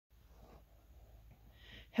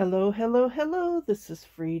Hello, hello, hello. This is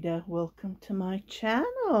Frida. Welcome to my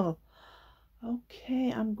channel. Okay,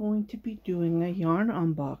 I'm going to be doing a yarn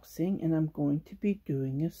unboxing and I'm going to be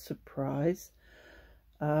doing a surprise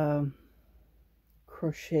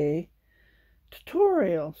crochet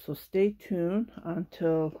tutorial. So stay tuned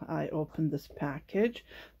until I open this package.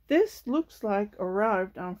 This looks like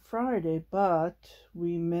arrived on Friday, but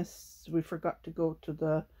we forgot to go to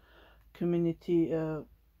the community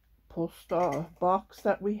post box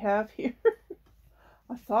that we have here.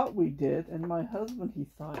 I thought we did, and my husband, he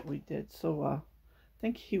thought we did. So I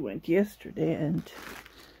think he went yesterday, and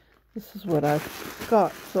this is what I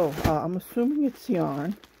got. So I'm assuming it's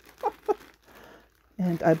yarn.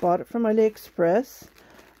 And I bought it from AliExpress.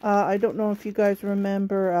 I don't know if you guys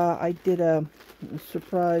remember, I did a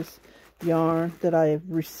surprise yarn that I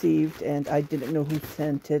received, and I didn't know who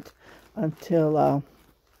sent it until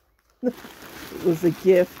it was a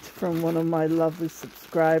gift from one of my lovely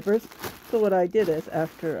subscribers. So what I did is,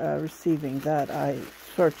 after receiving that, I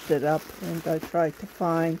searched it up and I tried to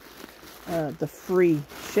find the free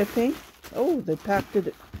shipping. Oh, they packed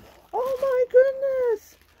it. Oh my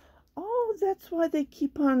goodness! Oh, that's why they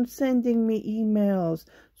keep on sending me emails.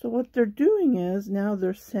 So what they're doing is, now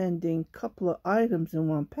they're sending a couple of items in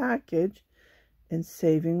one package and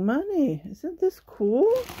saving money. Isn't this cool?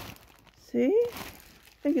 See?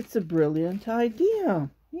 I think it's a brilliant idea.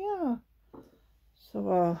 Yeah.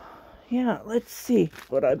 So, yeah, let's see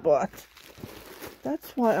what I bought.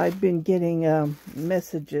 That's why I've been getting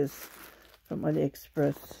messages from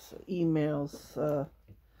AliExpress, emails,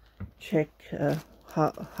 check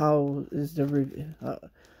how is the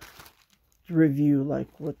review, like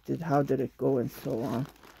how did it go, and so on.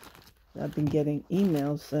 I've been getting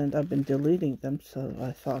emails and I've been deleting them, so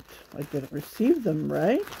I thought I didn't receive them,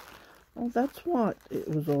 right? Oh, that's what it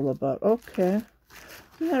was all about. Okay.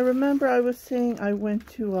 Yeah, remember I was saying I went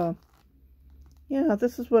to, yeah,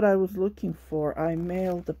 this is what I was looking for. I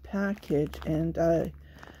mailed the package and I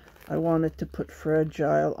wanted to put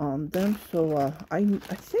fragile on them. So, I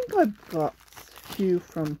think I got a few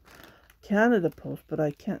from Canada Post, but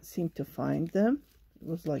I can't seem to find them. It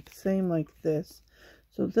was like, same like this.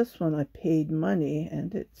 So this one I paid money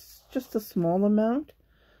and it's just a small amount.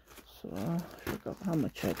 So I forgot how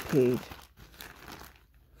much I paid.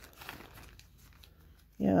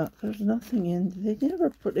 Yeah, there's nothing in. They never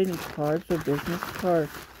put any cards or business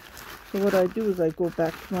cards. So what I do is I go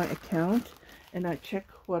back to my account and I check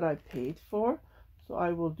what I paid for. So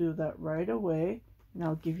I will do that right away. And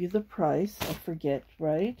I'll give you the price. I forget,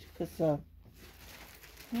 right? Because,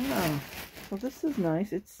 yeah. So this is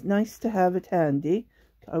nice. It's nice to have it handy.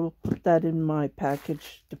 I will put that in my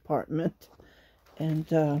package department. And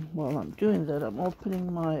while I'm doing that, I'm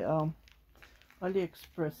opening my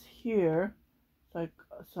AliExpress here,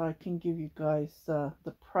 so I can give you guys the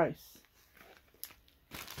price.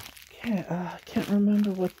 Okay, I can't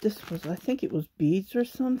remember what this was. I think it was beads or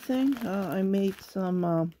something. I made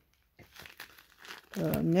some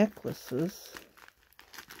necklaces,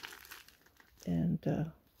 and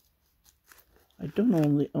I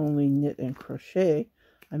don't only knit and crochet.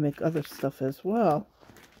 I make other stuff as well.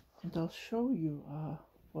 And I'll show you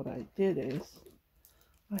what I did is,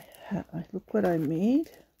 I look what I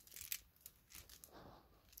made.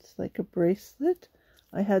 It's like a bracelet.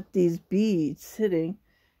 I had these beads sitting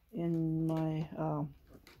in my,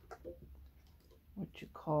 what you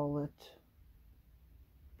call it.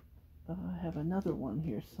 I have another one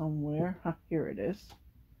here somewhere. Here it is.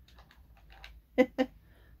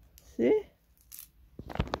 See?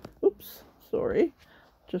 Oops, sorry.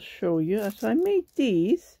 Just show you. So I made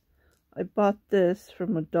these. I bought this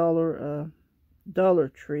from a Dollar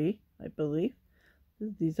Tree, I believe.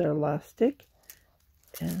 These are elastic.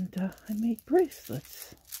 And I made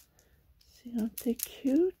bracelets. See, aren't they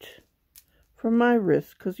cute? For my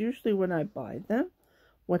wrist, because usually when I buy them,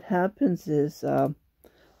 what happens is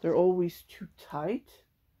they're always too tight.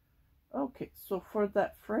 Okay, so for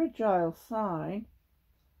that fragile sign,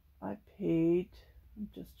 I paid, I'm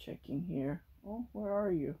just checking here. Oh, where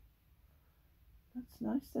are you? That's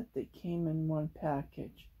nice that they came in one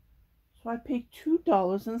package. So I paid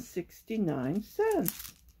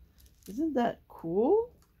 $2.69. Isn't that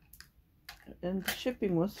cool? And the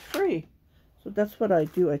shipping was free. So that's what I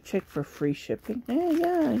do. I check for free shipping. Hey,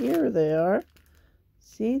 yeah, here they are.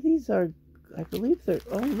 See, these are, I believe they're,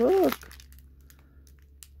 oh, look.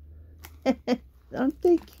 Aren't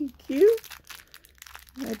they cute?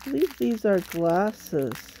 I believe these are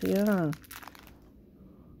glasses. Yeah.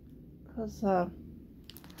 Because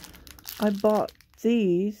I bought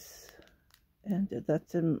these, and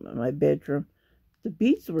that's in my bedroom. The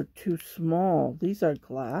beads were too small. These are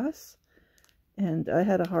glass, and I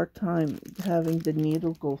had a hard time having the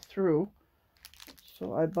needle go through,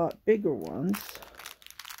 so I bought bigger ones.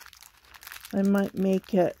 I might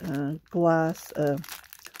make it glass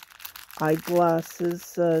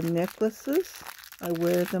eyeglasses necklaces. I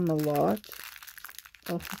wear them a lot.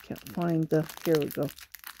 Oh, I can't find the, here we go.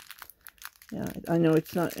 Yeah, I know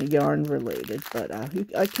it's not yarn related, but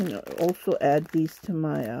I can also add these to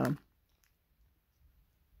my,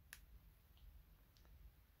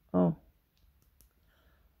 oh,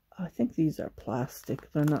 I think these are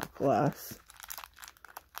plastic. They're not glass.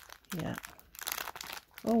 Yeah.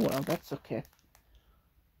 Oh, well, that's okay.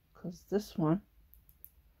 Because this one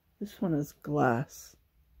is glass.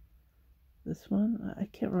 This one, I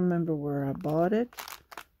can't remember where I bought it,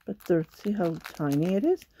 but there, see how tiny it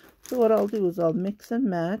is? So what I'll do is I'll mix and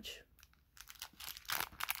match,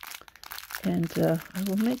 and I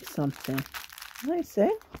will make something. Nice,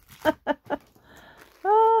 eh?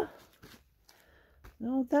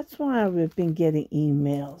 No, that's why I've been getting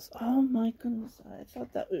emails. Oh my goodness, I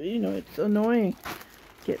thought that, you know, it's annoying.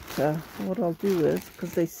 What I'll do is,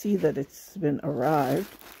 because they see that it's been arrived,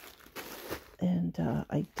 and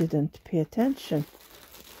I didn't pay attention.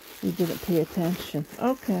 We didn't pay attention.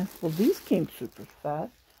 Okay, well, these came super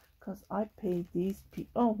fast, because I paid these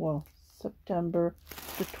oh, well, September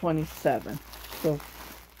the 27th. So,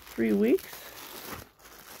 3 weeks.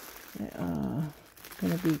 I'm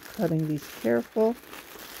going to be cutting these careful,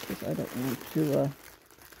 because I don't want to,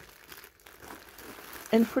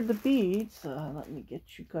 and for the beads, let me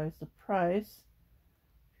get you guys the price,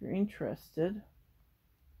 if you're interested.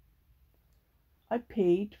 I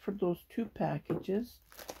paid for those 2 packages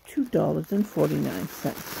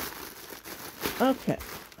 $2.49. Okay.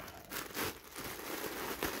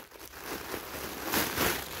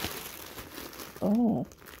 Oh.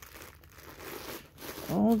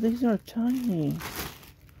 Oh, these are tiny.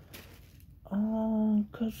 Oh,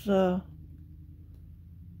 because, oh,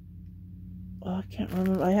 I can't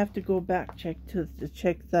remember. I have to go back to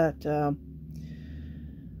check that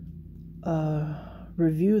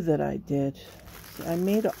review that I did. See, I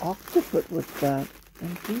made an octopus with that,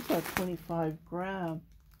 and these are 25 grams.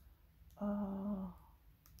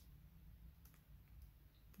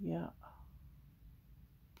 Yeah,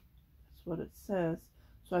 that's what it says.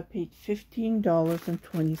 So I paid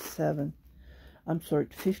 $15.27. I'm sorry,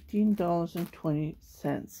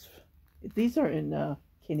 $15.20. These are in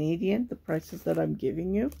Canadian, the prices that I'm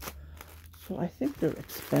giving you. So I think they're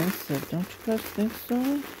expensive. Don't you guys think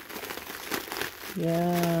so?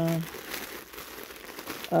 Yeah.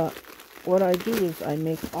 What I do is I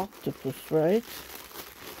make octopus, right?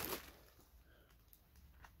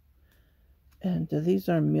 And these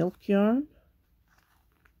are milk yarn.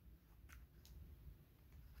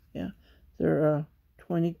 Yeah, they're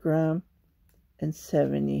 20 gram and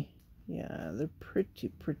 70. Yeah, they're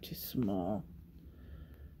pretty small.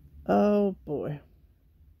 Oh boy.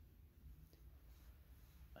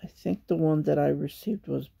 I think the one that I received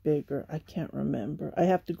was bigger. I can't remember. I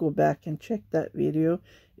have to go back and check that video.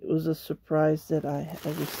 It was a surprise that I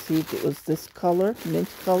received. It was this color, mint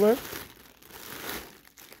color.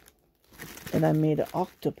 And I made an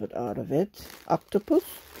octopus out of it. Octopus,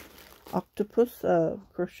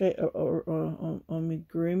 crochet or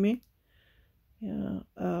amigurumi. Yeah.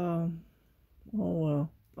 Oh well.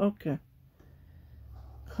 Okay.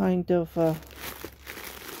 Kind of.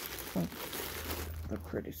 They're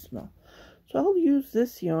pretty small. So I'll use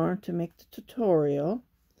this yarn to make the tutorial,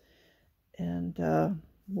 and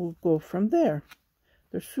we'll go from there.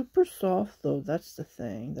 They're super soft though. That's the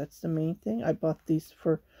thing. That's the main thing. I bought these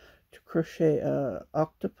to crochet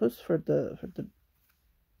octopus for the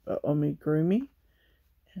amigurumi,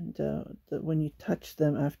 and when you touch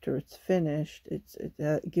them after it's finished, it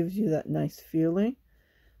gives you that nice feeling.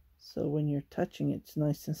 So when you're touching it, it's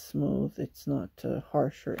nice and smooth. It's not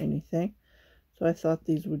harsh or anything. So I thought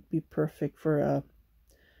these would be perfect for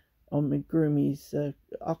amigurumi's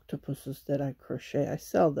octopuses that I crochet. I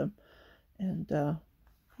sell them, and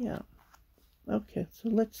yeah. Okay, so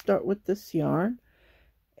let's start with this yarn,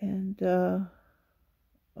 and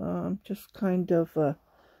I'm just kind of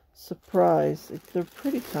surprised. They're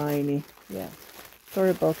pretty tiny. Yeah. Sorry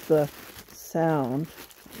about the sound.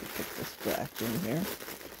 Let me put this back in here.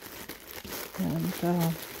 And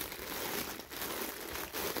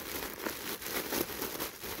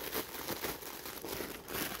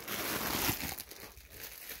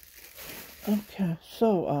okay,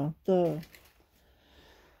 so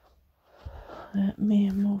let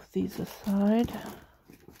me move these aside.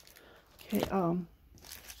 Okay,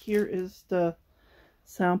 here is the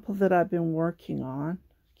sample that I've been working on.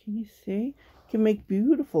 Can you see? You can make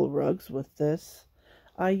beautiful rugs with this.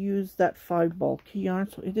 I use that 5 bulky yarn,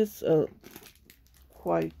 so it is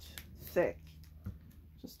quite thick.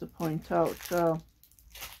 Just to point out,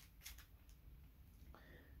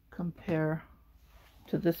 compare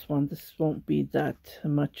to this one, this won't be that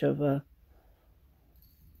much of a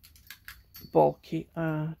bulky.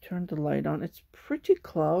 Turn the light on. It's pretty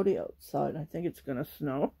cloudy outside. I think it's gonna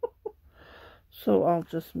snow. So I'll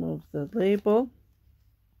just move the label.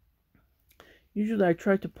 Usually I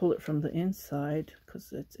try to pull it from the inside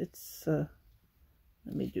because it's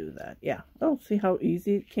let me do that. Yeah. Oh, see how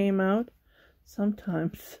easy it came out?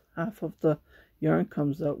 Sometimes half of the yarn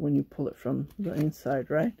comes out when you pull it from the inside,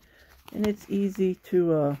 right? And it's easy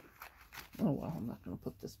to oh well, I'm not going to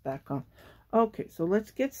put this back on. Okay, so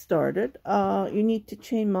let's get started. You need to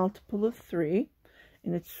chain multiple of 3,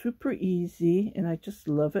 and it's super easy, and I just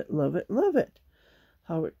love it, love it, love it.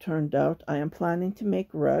 How it turned out. I am planning to make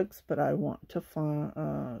rugs, but I want to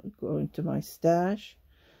go into my stash.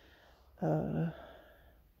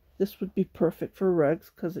 This would be perfect for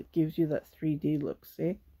rugs because it gives you that 3D look,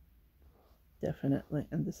 see? Definitely.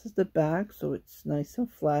 And this is the back, so it's nice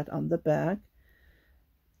and flat on the back.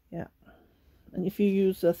 Yeah. And if you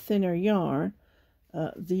use a thinner yarn,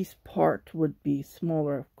 these parts would be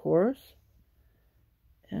smaller, of course.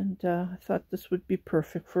 And I thought this would be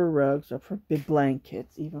perfect for rugs or for big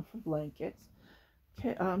blankets, even for blankets.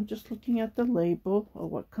 Okay, I'm just looking at the label or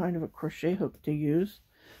what kind of a crochet hook to use.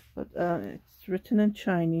 But it's written in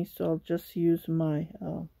Chinese, so I'll just use my,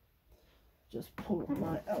 just pull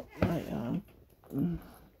my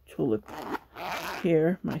tulip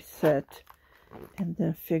here, my set, and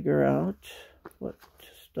then figure out what to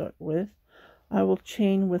start with. I will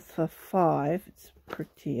chain with a 5. It's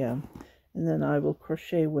pretty, and then I will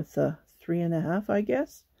crochet with a 3.5, I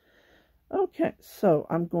guess. Okay, so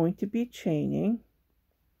I'm going to be chaining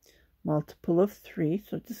multiple of 3.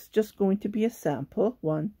 So this is just going to be a sample.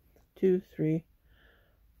 1, 2, 3,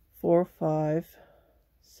 4, 5,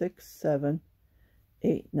 6, 7,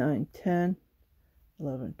 8, 9, 10,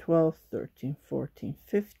 11, 12, 13, 14,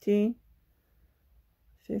 15,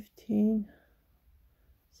 15,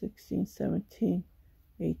 16, 17,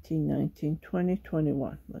 18, 19, 20,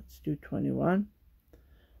 21. Let's do 21.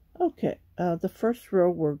 Okay, the first row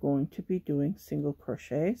we're going to be doing single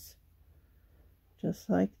crochets, just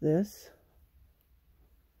like this.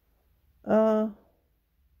 I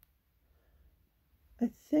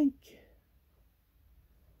think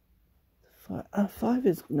 5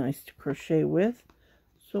 is nice to crochet with,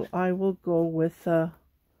 so I will go with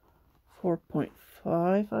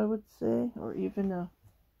 4.5, I would say, or even a,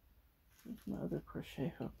 where's my other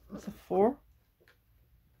crochet hook? It's a 4.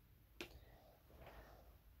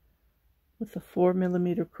 With a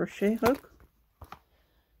 4mm crochet hook.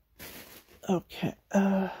 Okay,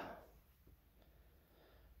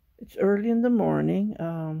 it's early in the morning.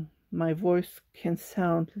 My voice can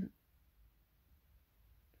sound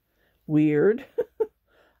weird.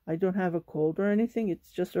 I don't have a cold or anything.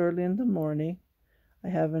 It's just early in the morning. I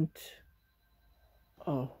haven't...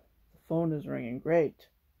 Oh, the phone is ringing. Great.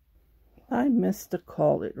 I missed a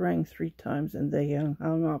call. It rang 3 times and they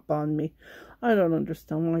hung up on me. I don't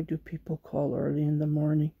understand, why do people call early in the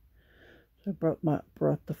morning? So I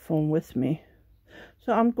brought the phone with me.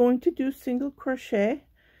 So I'm going to do single crochet,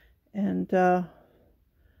 and the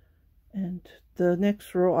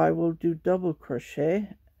next row I will do double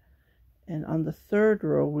crochet, and on the 3rd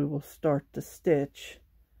row we will start the stitch.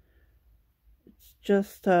 It's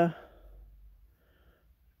just a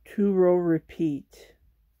 2-row repeat.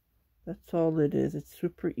 That's all it is. It's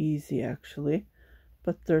super easy actually,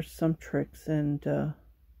 but there's some tricks and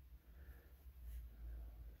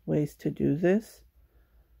ways to do this.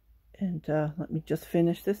 And let me just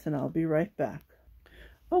finish this and I'll be right back.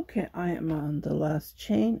 Okay, I am on the last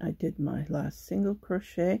chain. I did my last single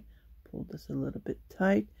crochet. Pull this a little bit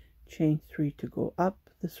tight. Chain 3 to go up.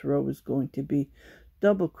 This row is going to be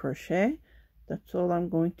double crochet. That's all I'm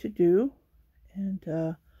going to do.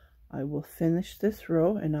 And I will finish this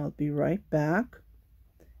row and I'll be right back,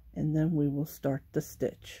 and then we will start the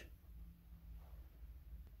stitch.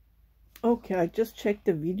 Okay, I just checked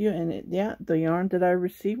the video, and yeah, the yarn that I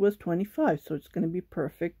received was 25, so it's going to be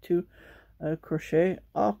perfect to crochet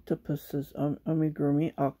octopuses,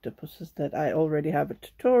 amigurumi octopuses, that I already have a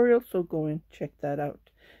tutorial, so go and check that out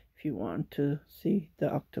if you want to see the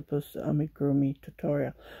octopus amigurumi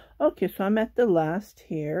tutorial. Okay, so I'm at the last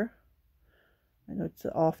here. I know it's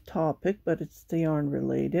off topic, but it's the yarn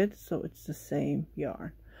related, so it's the same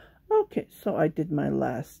yarn. Okay, so I did my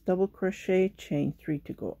last double crochet, chain 3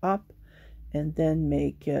 to go up, and then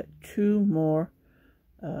make 2 more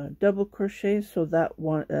double crochet, so that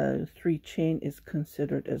one 3 chain is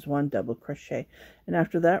considered as 1 double crochet. And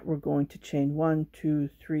after that we're going to chain 1, 2,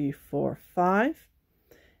 3, 4, 5,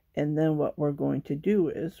 and then what we're going to do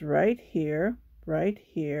is right here,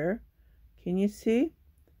 can you see?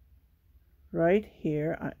 Right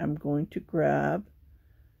here I'm going to grab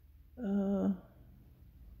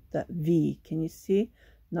that V. Can you see?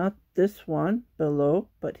 Not this one below,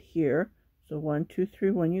 but here. So 1, 2,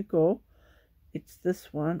 3, when you go, it's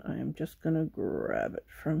this one. I am just going to grab it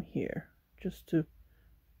from here, just to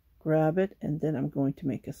grab it, and then I'm going to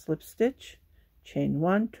make a slip stitch, chain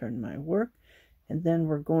 1, turn my work, and then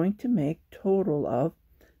we're going to make total of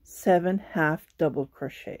 7 half double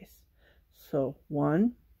crochets. So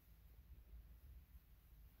 1,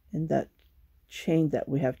 and that chain that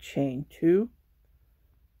we have chain 2,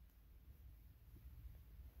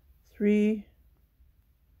 3,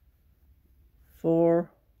 4,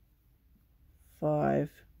 5,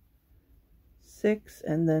 6,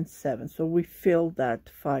 and then 7. So we filled that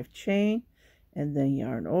 5 chain, and then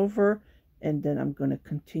yarn over, and then I'm going to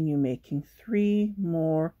continue making 3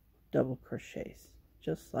 more double crochets,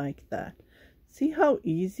 just like that. See how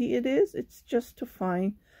easy it is? It's just to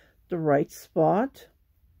find the right spot,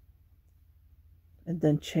 and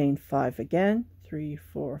then chain 5 again, 3,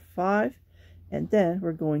 4, 5, and then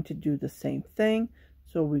we're going to do the same thing.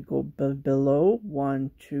 So we go below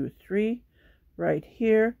 1, 2, 3, right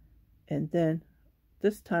here, and then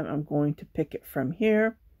this time I'm going to pick it from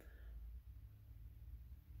here,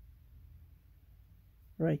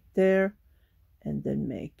 right there, and then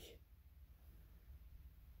make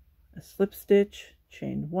a slip stitch,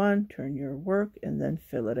 chain 1, turn your work, and then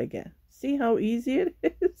fill it again. See how easy it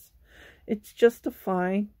is? It's just to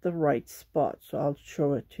find the right spot. So I'll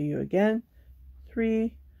show it to you again.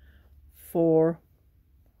 3, 4,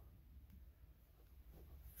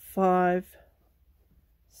 5,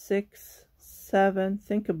 6, 7.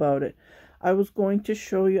 Think about it. I was going to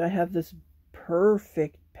show you, I have this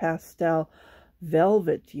perfect pastel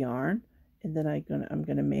velvet yarn, and then I'm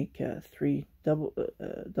gonna make 3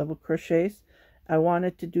 double crochets. I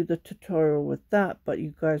wanted to do the tutorial with that, but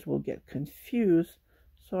you guys will get confused,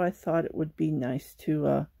 so I thought it would be nice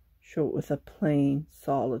to show it with a plain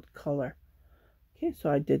solid color. Okay, so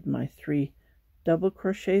I did my 3 double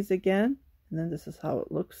crochets again, and then this is how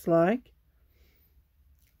it looks like.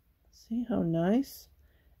 See how nice?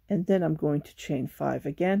 And then I'm going to chain 5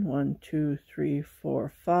 again, 1, 2, 3,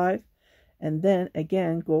 4, 5, and then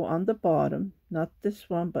again go on the bottom, not this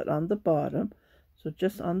one, but on the bottom. So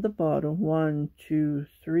just on the bottom, 1, 2,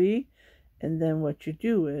 3, and then what you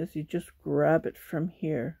do is you just grab it from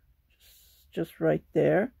here, just right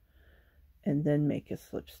there, and then make a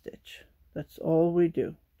slip stitch. That's all we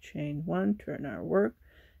do. Chain 1, turn our work,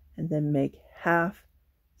 and then make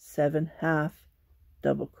 7 half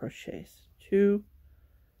double crochets. 2,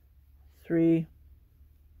 3,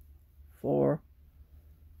 4,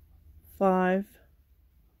 5,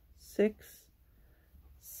 6,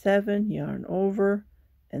 7, yarn over,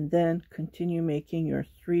 and then continue making your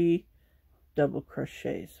 3 double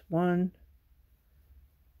crochets. 1,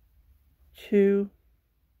 2,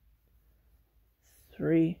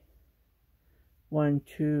 3, 1,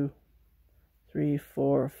 2, 3,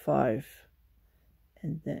 4, 5,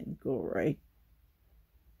 and then go right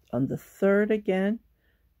on the third again.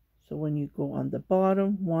 So when you go on the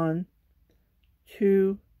bottom, 1,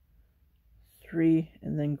 2, 3,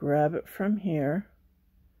 and then grab it from here,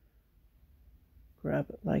 grab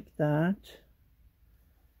it like that,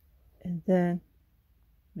 and then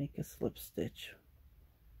make a slip stitch.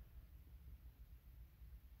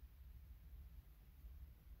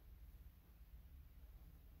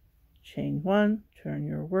 Chain 1, turn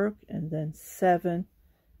your work, and then 7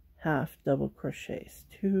 half double crochets.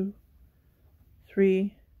 2,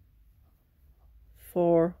 3,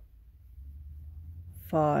 4,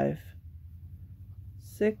 5,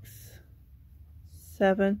 6,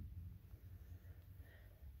 7,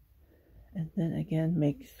 and then again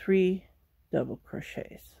make 3 double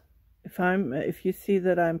crochets. If you see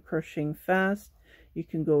that I'm crocheting fast, you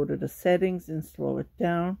can go to the settings and slow it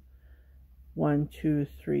down. 1, 2,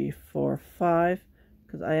 3, 4, 5,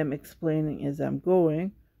 because I am explaining as I'm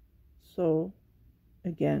going. So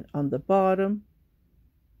again, on the bottom,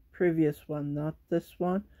 previous one, not this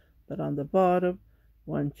one, but on the bottom,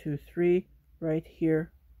 1, 2, 3, right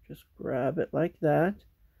here, just grab it like that,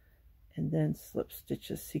 and then slip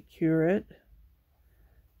stitches, secure it,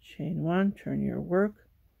 chain 1, turn your work,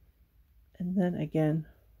 and then again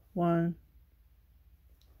 1,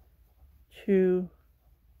 2,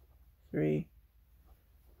 3,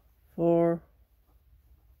 4,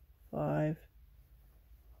 5,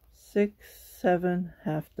 6, 7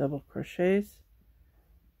 half double crochets,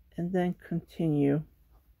 and then continue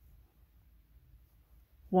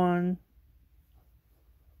 1,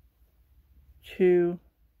 2,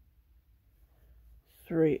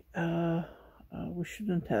 3. We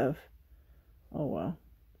shouldn't have. Oh well,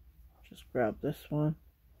 just grab this one,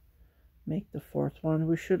 make the 4th one.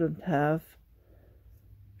 We should have had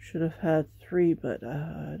 3, but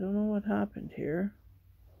I don't know what happened here.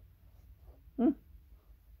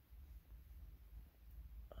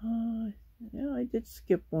 Yeah, I did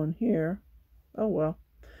skip one here. Oh well,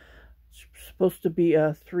 it's supposed to be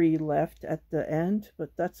 3 left at the end, but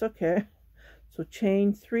that's okay. So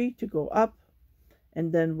chain 3 to go up,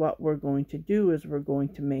 and then what we're going to do is we're going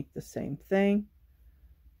to make the same thing.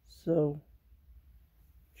 So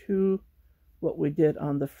to what we did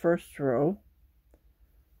on the first row.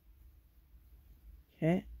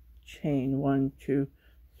 Okay, chain 1, 2,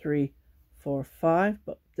 3, 4, 5,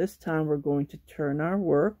 but this time we're going to turn our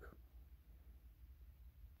work,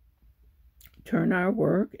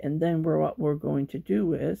 and then what we're going to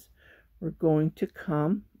do is we're going to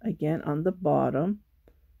come again on the bottom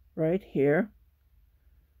right here,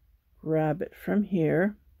 grab it from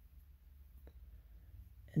here,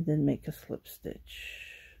 and then make a slip stitch.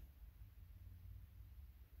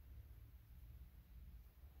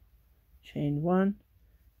 Chain 1,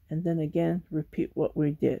 and then again repeat what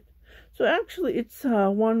we did. So actually it's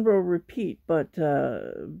 1 row repeat, but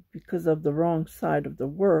because of the wrong side of the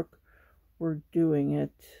work, we're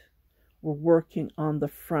working on the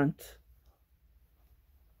front,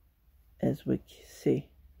 as we see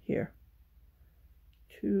here.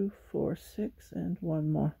 2, 4, 6, and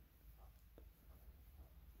 1 more.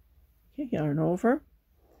 Okay, yarn over,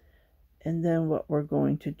 and then what we're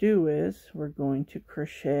going to do is we're going to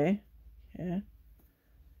crochet. Okay,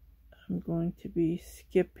 I'm going to be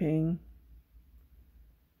skipping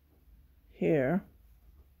here.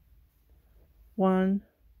 1,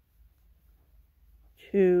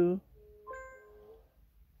 2,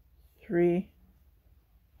 3.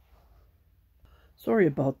 Sorry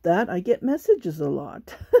about that. I get messages a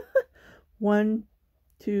lot. 1,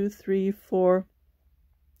 2, 3, 4,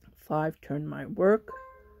 5. Turn my work.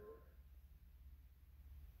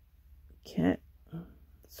 Okay.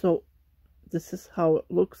 So this is how it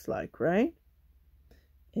looks like, right?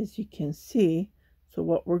 As you can see. So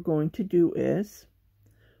what we're going to do is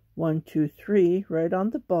 1, 2, 3 right on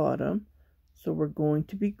the bottom. So we're going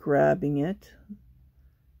to be grabbing it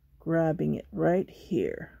right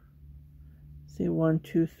here. See, 1,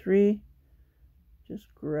 2, 3. Just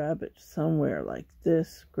grab it somewhere like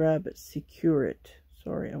this. Grab it, secure it.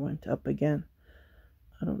 Sorry, I went up again.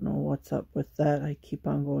 I don't know what's up with that. I keep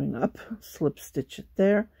on going up. Slip stitch it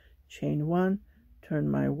there. Chain 1, turn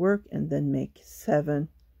my work, and then make 7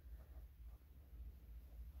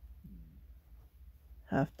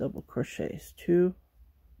 half double crochets. 2,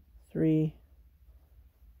 3,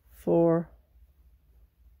 4,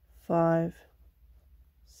 5,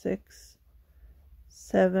 6,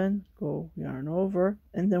 7. Go yarn over,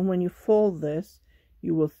 and then when you fold this,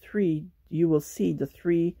 you will see the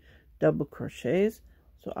 3 double crochets.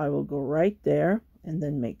 So I will go right there and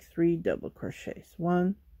then make 3 double crochets.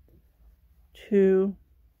 1, 2,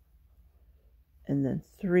 and then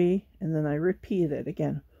 3, and then I repeat it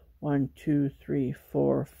again. 1, 2, 3,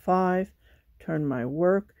 4, 5. Turn my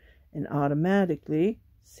work, and automatically,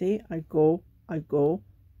 see, I go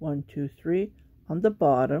 1, 2, 3 on the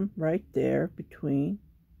bottom right there, between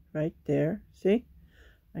right there. See,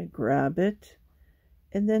 I grab it,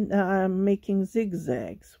 and then I'm making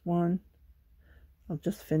zigzags. 1, I'll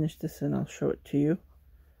just finish this and I'll show it to you,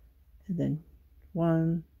 and then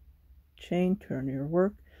 1 chain, turn your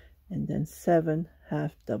work, and then 7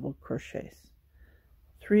 half double crochets.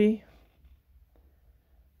 3,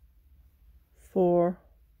 4,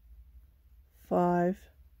 5,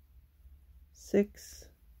 6,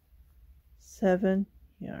 7,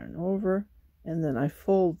 yarn over, and then I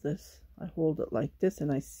fold this. I hold it like this,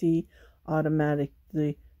 and I see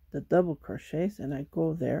automatically the double crochets, and I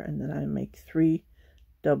go there, and then I make 3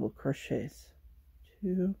 double crochets.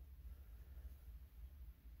 2,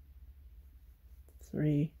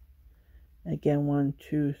 3, again 1,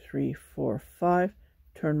 2, 3, 4, 5.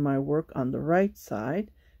 Turn my work on the right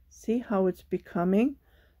side. See how it's becoming?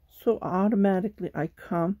 So automatically I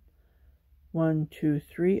come 1, 2,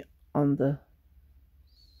 3 on the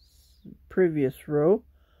previous row.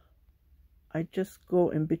 I just go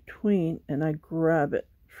in between and I grab it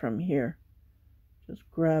from here. Just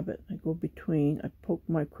grab it. I go between. I poke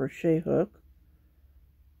my crochet hook.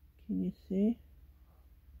 Can you see?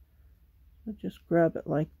 I just grab it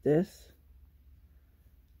like this.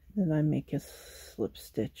 Then I make a slip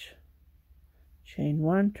stitch. chain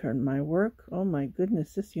 1, turn my work. Oh my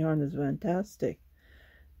goodness, this yarn is fantastic.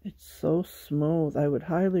 It's so smooth. I would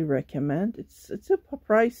highly recommend. It's a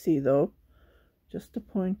pricey though, just to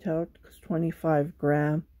point out, because 25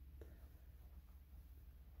 gram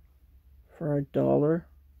for $1.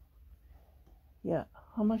 Yeah,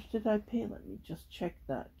 how much did I pay? Let me just check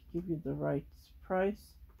that, give you the right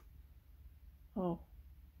price. Oh,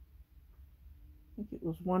 I think it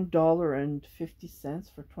was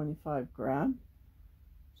 $1.50 for 25 gram.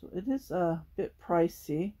 So it is a bit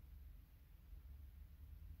pricey.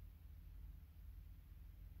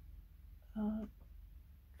 Let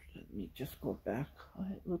me just go back.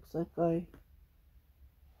 It looks like I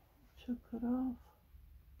took it off.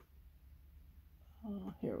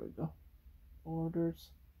 Here we go.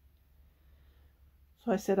 Orders.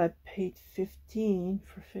 So I said I paid 15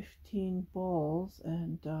 for 15 balls,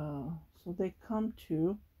 and so they come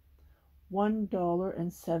to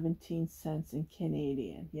 $1.17 in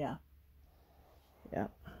Canadian. Yeah.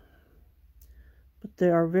 But they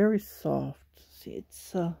are very soft. See,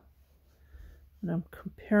 it's when I'm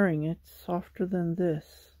comparing it, softer than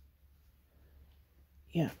this.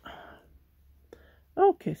 Yeah.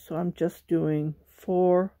 Okay, so I'm just doing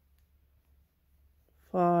 4,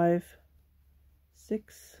 5,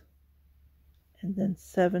 6, and then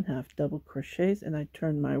 7 half double crochets, and I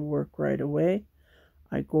turn my work right away.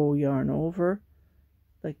 I go yarn over,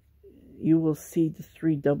 like you will see the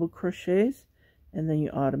 3 double crochets, and then you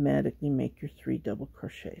automatically make your 3 double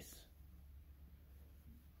crochets,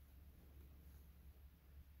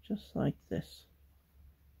 just like this.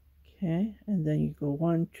 Okay, and then you go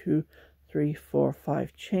 1, 2, 3, 4,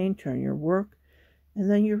 5 chain, turn your work,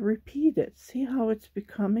 and then you repeat it. See how it's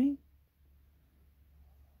becoming?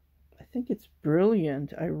 I think it's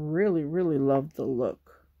brilliant. I really, really love the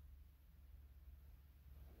look.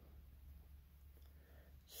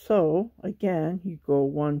 So again, you go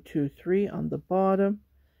 1, 2, 3 on the bottom,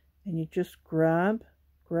 and you just grab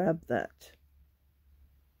that.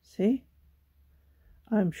 See?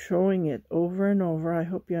 I'm showing it over and over. I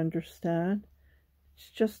hope you understand. It's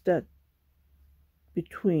just that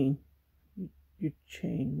between, you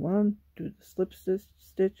chain 1, do the slip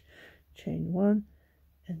stitch, chain 1,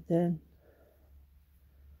 and then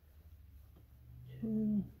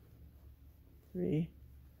 2, 3,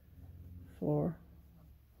 4,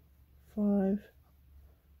 5,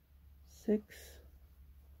 6,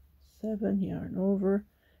 7, yarn over,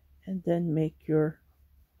 and then make your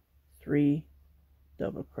 3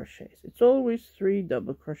 double crochets. It's always 3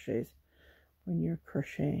 double crochets when you're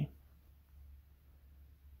crocheting.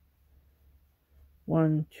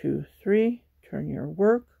 1, 2, 3, turn your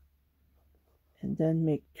work, and then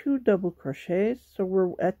make 2 double crochets. So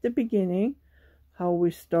we're at the beginning, how we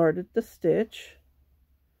started the stitch.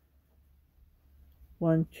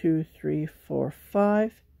 1, 2, 3, 4,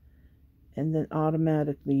 5, and then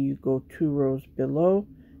automatically you go 2 rows below,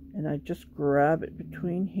 and I just grab it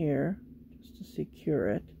between here just to secure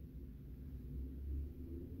it,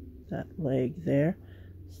 that leg there,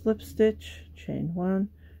 slip stitch, chain 1,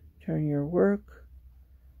 turn your work.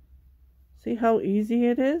 See how easy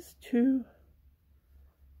it is? 2,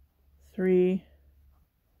 3,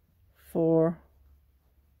 4,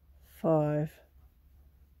 5,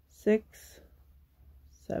 6,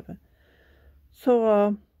 7.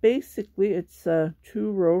 So basically it's a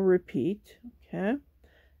 2-row repeat, okay,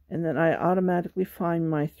 and then I automatically find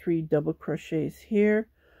my 3 double crochets here,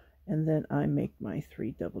 and then I make my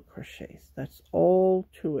 3 double crochets. That's all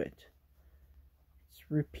to it. It's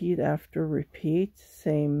repeat after repeat,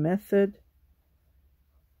 same method.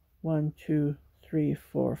 1, 2, 3,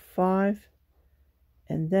 4, 5,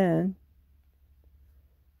 and then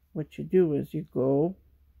what you do is you go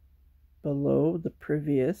below the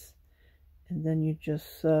previous, and then you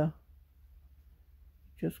just go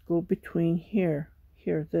between here,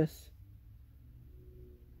 this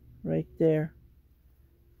right there,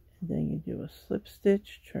 and then you do a slip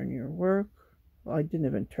stitch, turn your work. Well, I didn't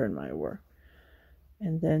even turn my work,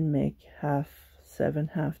 and then make 7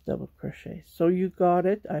 half double crochets. So you got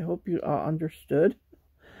it. I hope you understood.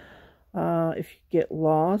 If you get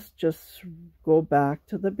lost, just go back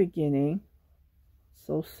to the beginning.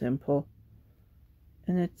 So simple,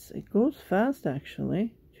 and it goes fast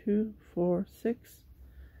actually. 2, 4, 6,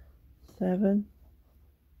 7,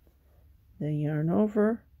 then yarn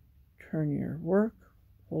over, turn your work,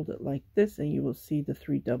 hold it like this, and you will see the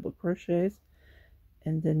 3 double crochets,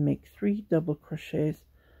 and then make 3 double crochets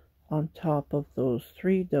on top of those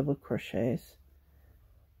 3 double crochets,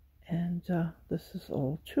 and this is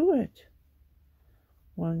all to it.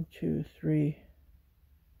 1, 2, 3,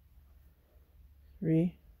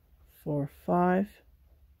 4, 5,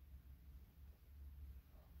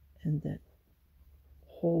 and then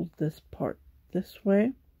hold this part this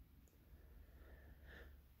way,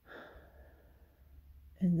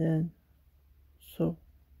 and then so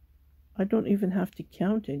I don't even have to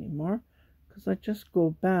count anymore, because I just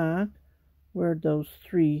go back where those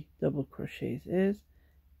 3 double crochets is,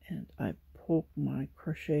 and I poke my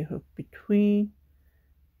crochet hook between,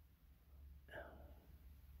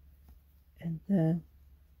 and then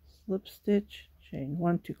slip stitch, chain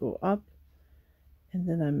 1 to go up, and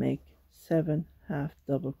then I make 7 half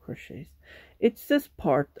double crochets. It's this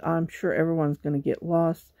part, I'm sure everyone's going to get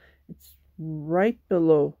lost. It's right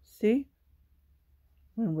below, see,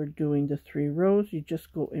 when we're doing the 3 rows, you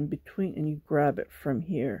just go in between and you grab it from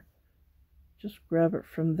here. Just grab it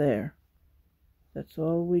from there. That's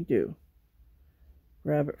all we do.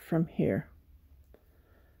 Grab it from here.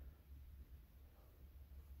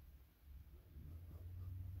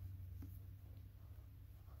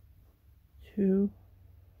 Two,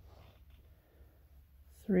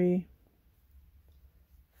 3,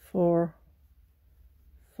 4,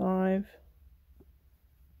 5,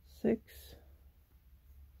 6,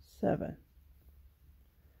 7.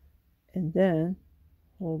 And then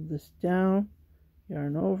hold this down,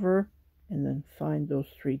 yarn over, and then find those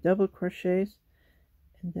 3 double crochets,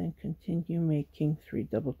 and then continue making 3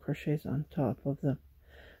 double crochets on top of them.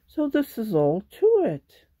 So this is all to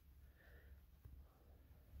it.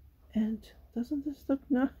 And doesn't this look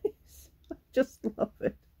nice? I just love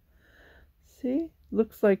it. See,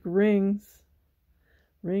 looks like rings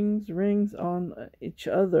on each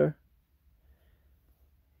other.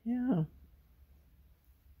 Yeah.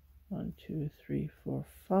 1, 2, 3, 4,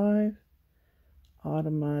 5.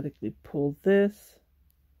 Automatically pull this,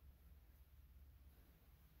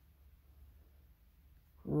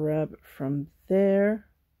 grab it from there,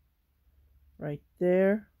 right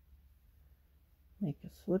there, make a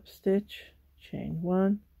slip stitch, chain 1,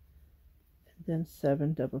 and then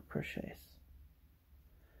 7 double crochets.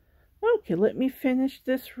 Okay, let me finish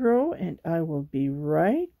this row and I will be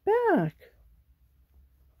right back.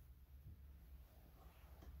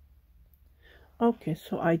 Okay,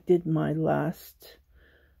 so I did my last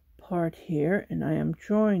part here and I am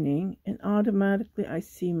joining, and automatically I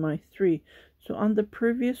see my 3. So on the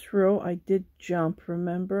previous row I did jump,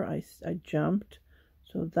 remember I jumped,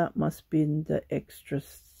 so that must be in the extra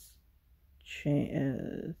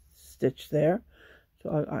chain stitch there.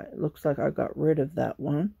 So it looks like I got rid of that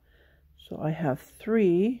one. So I have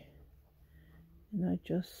 3, and I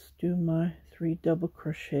just do my 3 double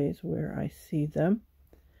crochets where I see them,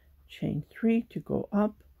 chain 3 to go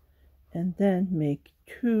up, and then make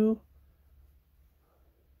 2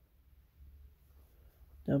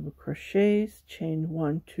 double crochets, chain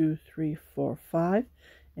 1, 2, 3, 4, 5,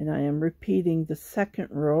 and I am repeating the second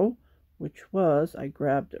row, which was, I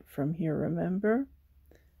grabbed it from here, remember,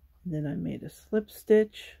 and then I made a slip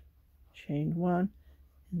stitch, chain 1,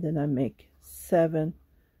 and then I make 7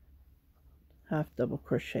 half double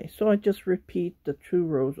crochet. So I just repeat the 2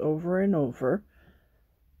 rows over and over.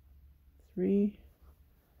 3,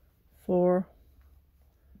 4,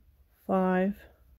 5,